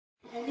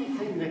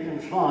Anything that can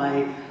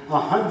fly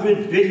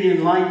 100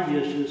 billion light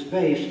years in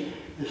space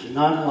is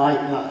not like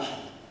us.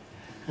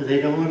 And they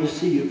don't want to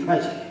see you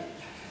president.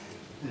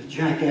 The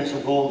jackass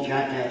of all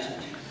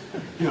jackasses.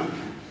 You know,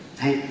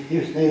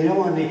 they don't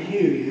want to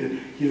hear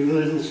your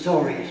little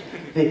stories.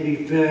 They'd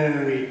be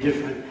very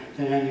different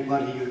than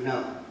anybody you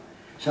know.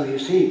 So you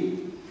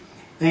see,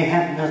 they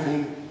have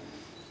nothing.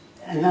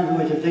 In other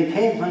words, if they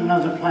came from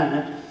another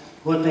planet,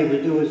 what they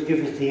would do is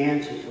give us the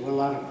answers to a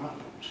lot of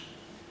problems,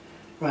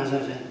 rather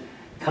than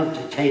come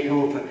to take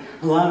over.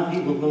 A lot of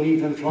people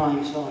believe in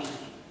flying saucers.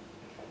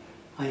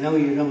 I know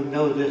you don't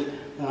know this,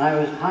 but I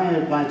was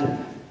hired by the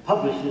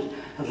publishers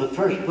of the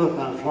first book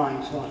on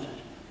flying saucers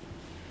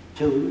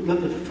to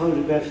look at the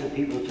photographs that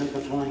people took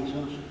of flying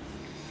saucers.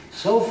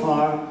 So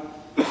far,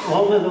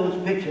 all of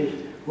those pictures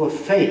were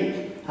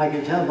fake. I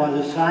can tell by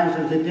the size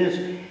of the disc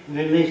in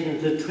relation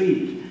to the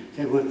trees.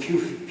 They were a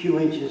few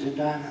inches in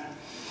diameter.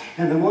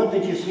 And the one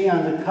that you see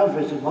on the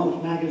covers of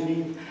most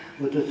magazines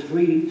with the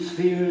 3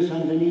 spheres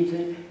underneath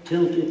it,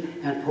 tilted,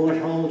 and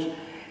portholes,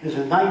 is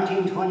a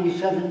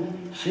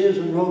 1927 Sears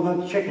and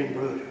Roebuck chicken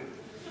brooder.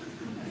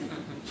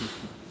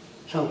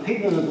 So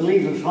people that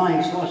believe in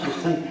flying saucers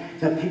think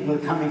that people are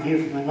coming here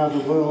from another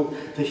world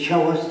to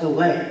show us the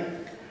way.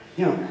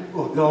 You know,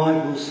 or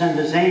God will send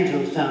his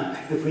angels down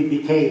if we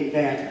behave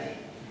badly.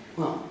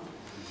 Well,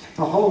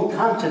 the whole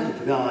concept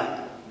of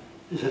God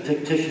is a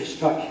fictitious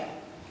structure.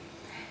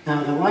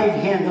 Now, the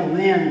right-hand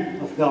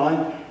man of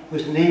God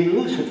was named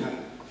Lucifer.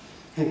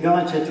 And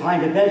God said, try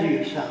to better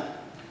yourself.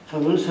 So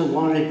Lucifer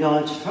wanted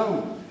God's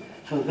throne.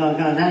 So God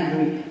got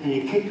angry and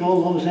he kicked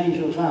all those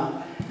angels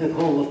out. They're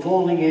called the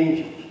falling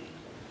angels.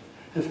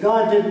 If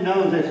God didn't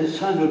know that his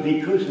son would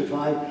be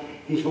crucified,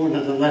 he's one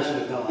of the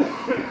lesser gods.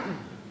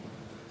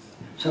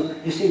 So,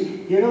 you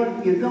see, your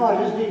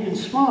God isn't even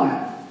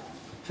smart.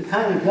 The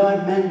kind of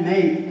God men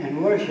make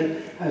and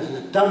worship is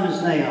as dumb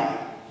as they are.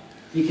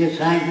 He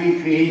gets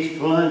angry, creates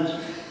floods,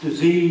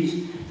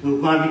 disease,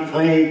 bubonic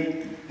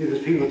plague, because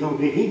people don't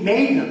believe. He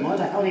made them. What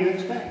the hell do you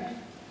expect?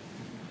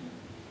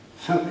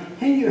 So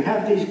here you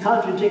have these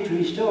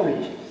contradictory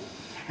stories.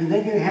 And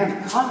then you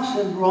have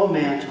constant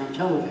romance on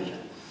television.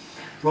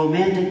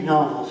 Romantic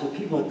novels. So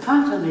people are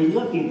constantly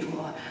looking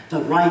for the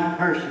right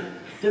person.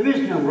 There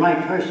is no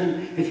right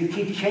person if you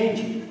keep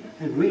changing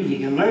and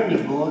reading and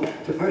learning more.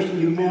 The person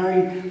you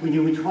married when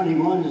you were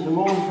 21 is the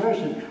wrong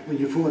person when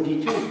you're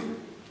 42.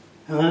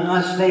 And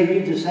unless they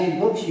read the same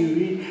books you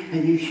read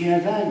and you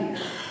share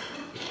values.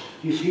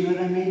 You see what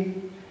I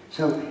mean?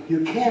 So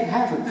you can't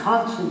have a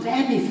constant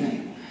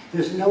anything.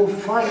 There's no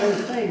final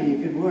thing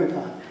you can work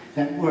on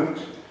that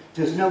works.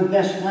 There's no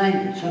best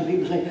language. Some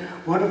people say,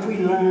 what if we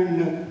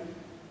learn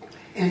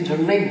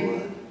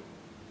interlingua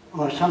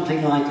or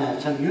something like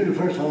that, some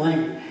universal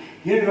language.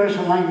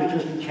 Universal language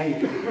doesn't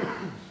change people.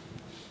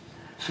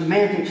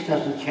 Semantics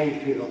doesn't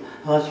change people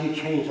unless you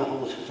change the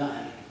whole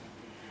society.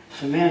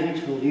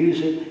 Semantics will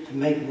use it to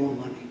make more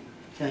money.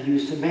 They'll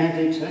use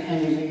semantics or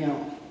anything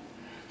else.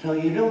 So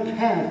you don't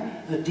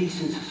have a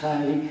decent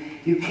society.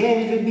 You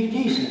can't even be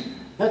decent.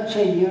 Let's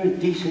say you're a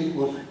decent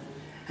woman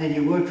and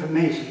you work for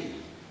Macy's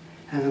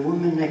and the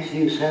woman next to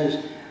you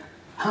says,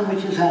 how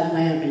much is that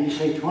lamp? And you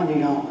say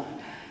 $20.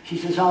 She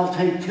says, I'll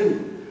take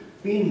 2.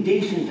 Being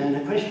decent and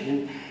a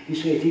Christian, you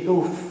say, if you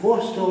go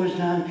 4 stores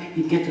down,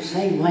 you get the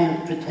same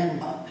lamp for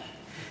 $10.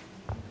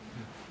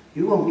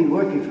 You won't be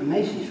working for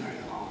Macy's very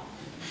long.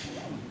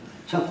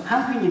 So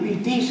how can you be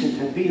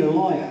decent and be a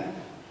lawyer?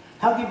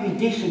 How can you be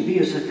decent and be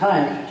a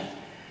psychiatrist?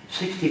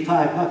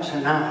 $65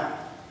 an hour.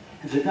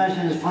 If the guy's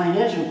in his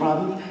financial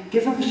problems,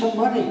 give him some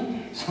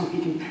money so he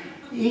can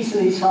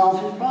easily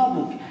solve his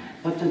problems.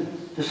 But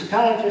the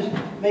psychiatrist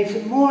makes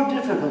it more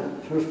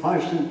difficult for a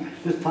person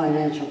with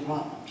financial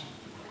problems.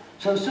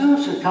 So as soon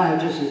as a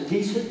psychiatrist is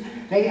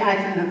decent, they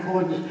act in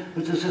accordance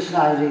with the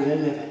society they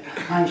live in.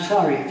 I'm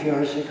sorry if you're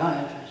a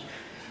psychiatrist.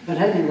 But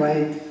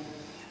anyway,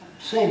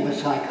 same with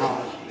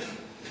psychology.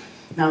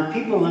 Now,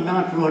 people are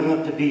not brought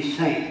up to be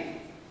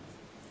sane,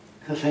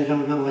 because they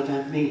don't know what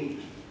that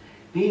means.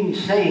 Being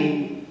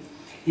sane,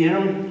 you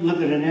don't look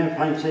at an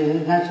airplane and say,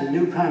 that's a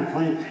new kind of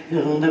plane,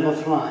 it'll never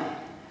fly.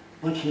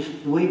 Which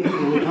is the way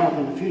people will talk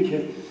in the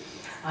future.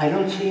 I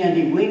don't see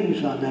any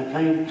wings on that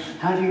plane.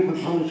 How do you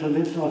propose to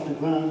lift off the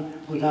ground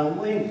without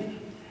wings?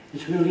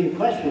 It's really a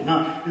question.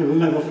 No, it'll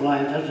never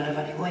fly, it doesn't have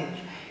any wings.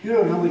 You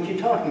don't know what you're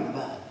talking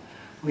about.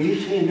 When you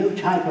see a new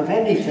type of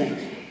anything,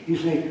 you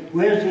say,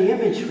 where's the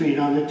image screen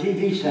on the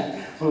TV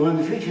set? Well, in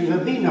the future,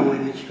 there'll be no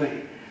image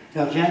screen.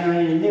 They'll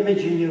generate an image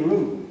in your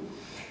room.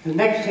 The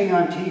next thing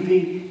on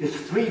TV is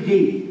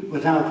 3D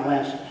without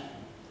glasses.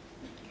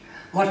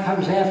 What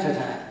comes after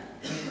that?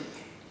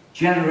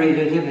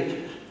 Generated images.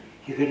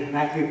 You can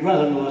have your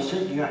brother-in-law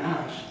sit in your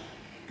house,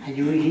 and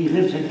he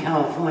lives in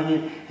California,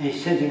 and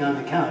he's sitting on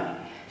the couch.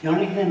 The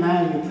only thing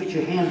matters is you put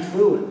your hand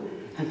through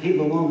it, and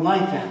people won't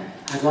like that.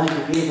 I'd like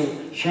to be able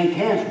to shake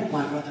hands with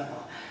my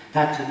brother-in-law.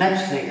 That's the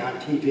next thing on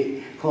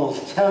TV, called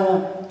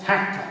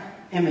teletactile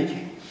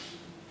imaging.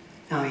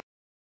 Now, you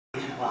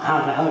say, well,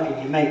 how the hell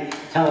can you make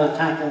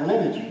teletactile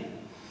imaging?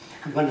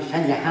 I'm going to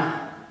tell you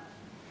how.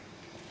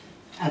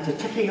 At the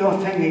tip of your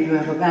finger, you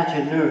have a batch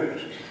of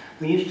nerves.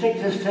 When you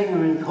stick this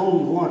finger in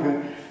cold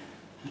water,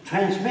 the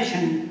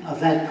transmission of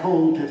that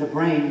cold to the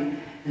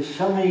brain is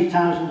so many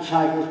thousand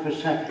cycles per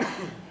second.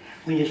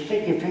 When you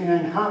stick your finger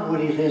in hot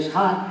water, it's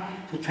hot,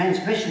 the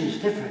transmission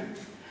is different.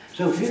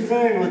 So if you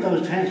learn what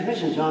those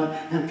transmissions are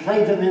and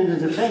play them into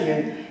the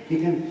finger, you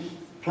can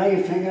play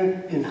your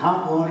finger in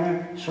hot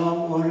water,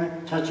 salt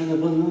water, touching a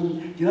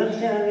balloon. Do you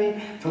understand what I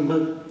mean? From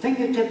the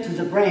fingertip to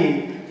the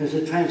brain, there's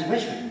a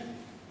transmission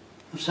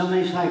of so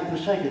many cycles per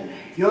second.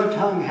 Your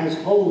tongue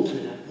has holes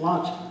in it,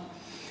 lots of them.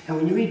 And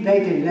when you eat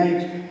bacon and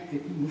eggs,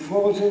 it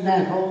falls in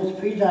that hole, it's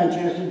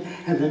pre-digested,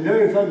 and the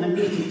nerve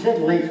underneath it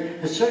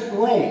titillates a certain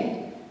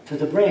way to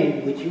the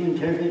brain, which you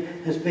interpret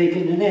as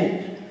bacon and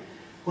eggs.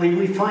 When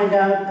we find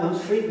out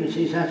those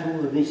frequencies, that's what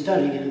we'll be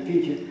studying in the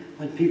future.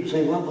 When people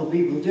say, what will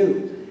people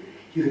do?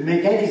 You can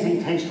make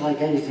anything taste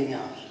like anything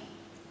else.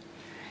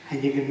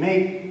 And you can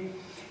make,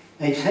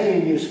 they say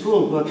in your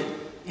school books,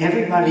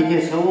 everybody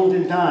gets old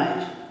and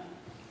dies.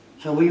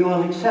 So we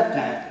all accept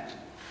that.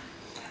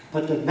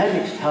 But the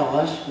medics tell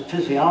us, the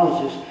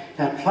physiologists,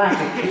 that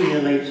plaque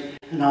accumulates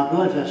in our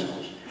blood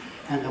vessels.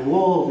 And the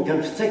wall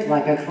becomes thick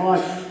like a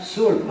clogged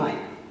sewer pipe.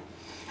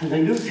 And the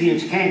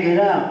nutrients can't get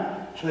out.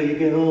 So you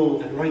get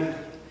old and wrinkled.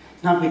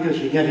 Not because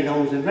you're getting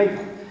old and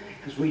wrinkled,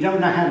 because we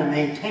don't know how to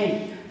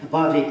maintain the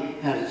body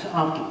at its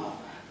optimal.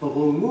 But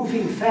we're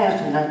moving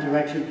fast in that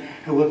direction,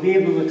 and we'll be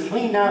able to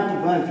clean out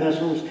the blood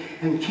vessels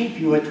and keep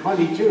you at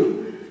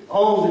 22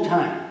 all the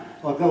time,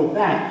 or go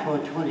back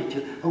toward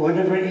 22, or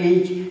whatever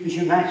age is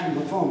your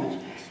maximum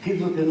performance.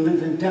 People can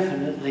live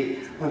indefinitely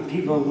when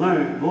people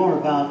learn more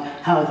about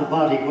how the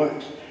body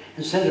works.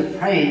 Instead of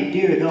praying,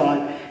 dear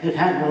God, it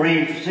hadn't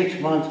rained for 6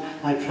 months,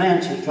 my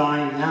plants are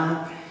dying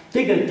now,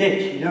 dig a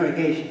ditch, an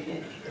irrigation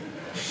ditch.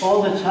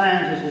 All the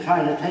scientists are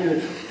trying to tell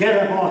you,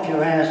 get up off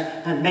your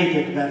ass and make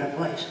it a better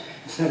place,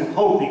 instead of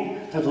hoping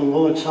that the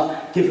Lord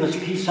shall give us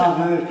peace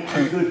on earth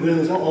and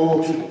goodwill to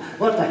all people.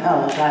 What the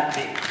hell does that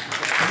mean?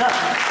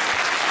 Nothing.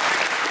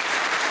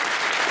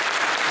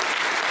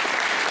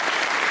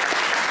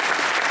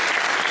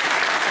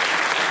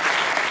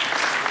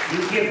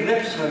 You give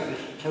lip service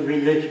to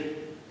religion.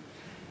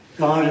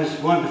 God is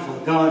wonderful,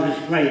 God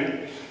is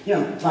great. You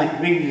know, it's like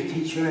bringing the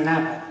teacher an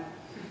apple.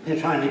 They're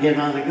trying to get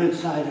on the good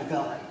side of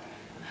God.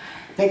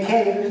 They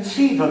can't even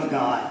conceive of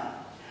God.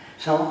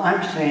 So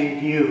I'm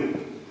saying to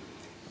you,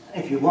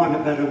 if you want a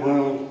better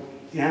world,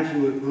 you have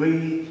to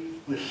agree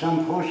with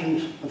some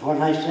portions of what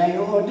I say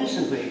or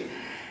disagree.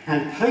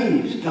 And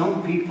please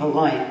don't be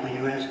polite when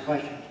you ask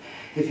questions.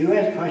 If you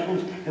ask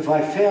questions, if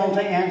I fail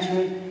to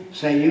answer it,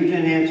 say you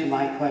didn't answer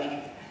my question.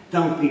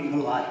 Don't be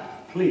polite,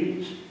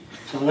 please.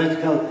 So let's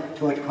go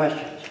toward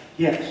questions.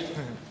 Yes?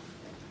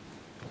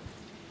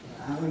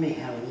 Let me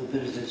have a little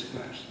bit of this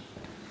first.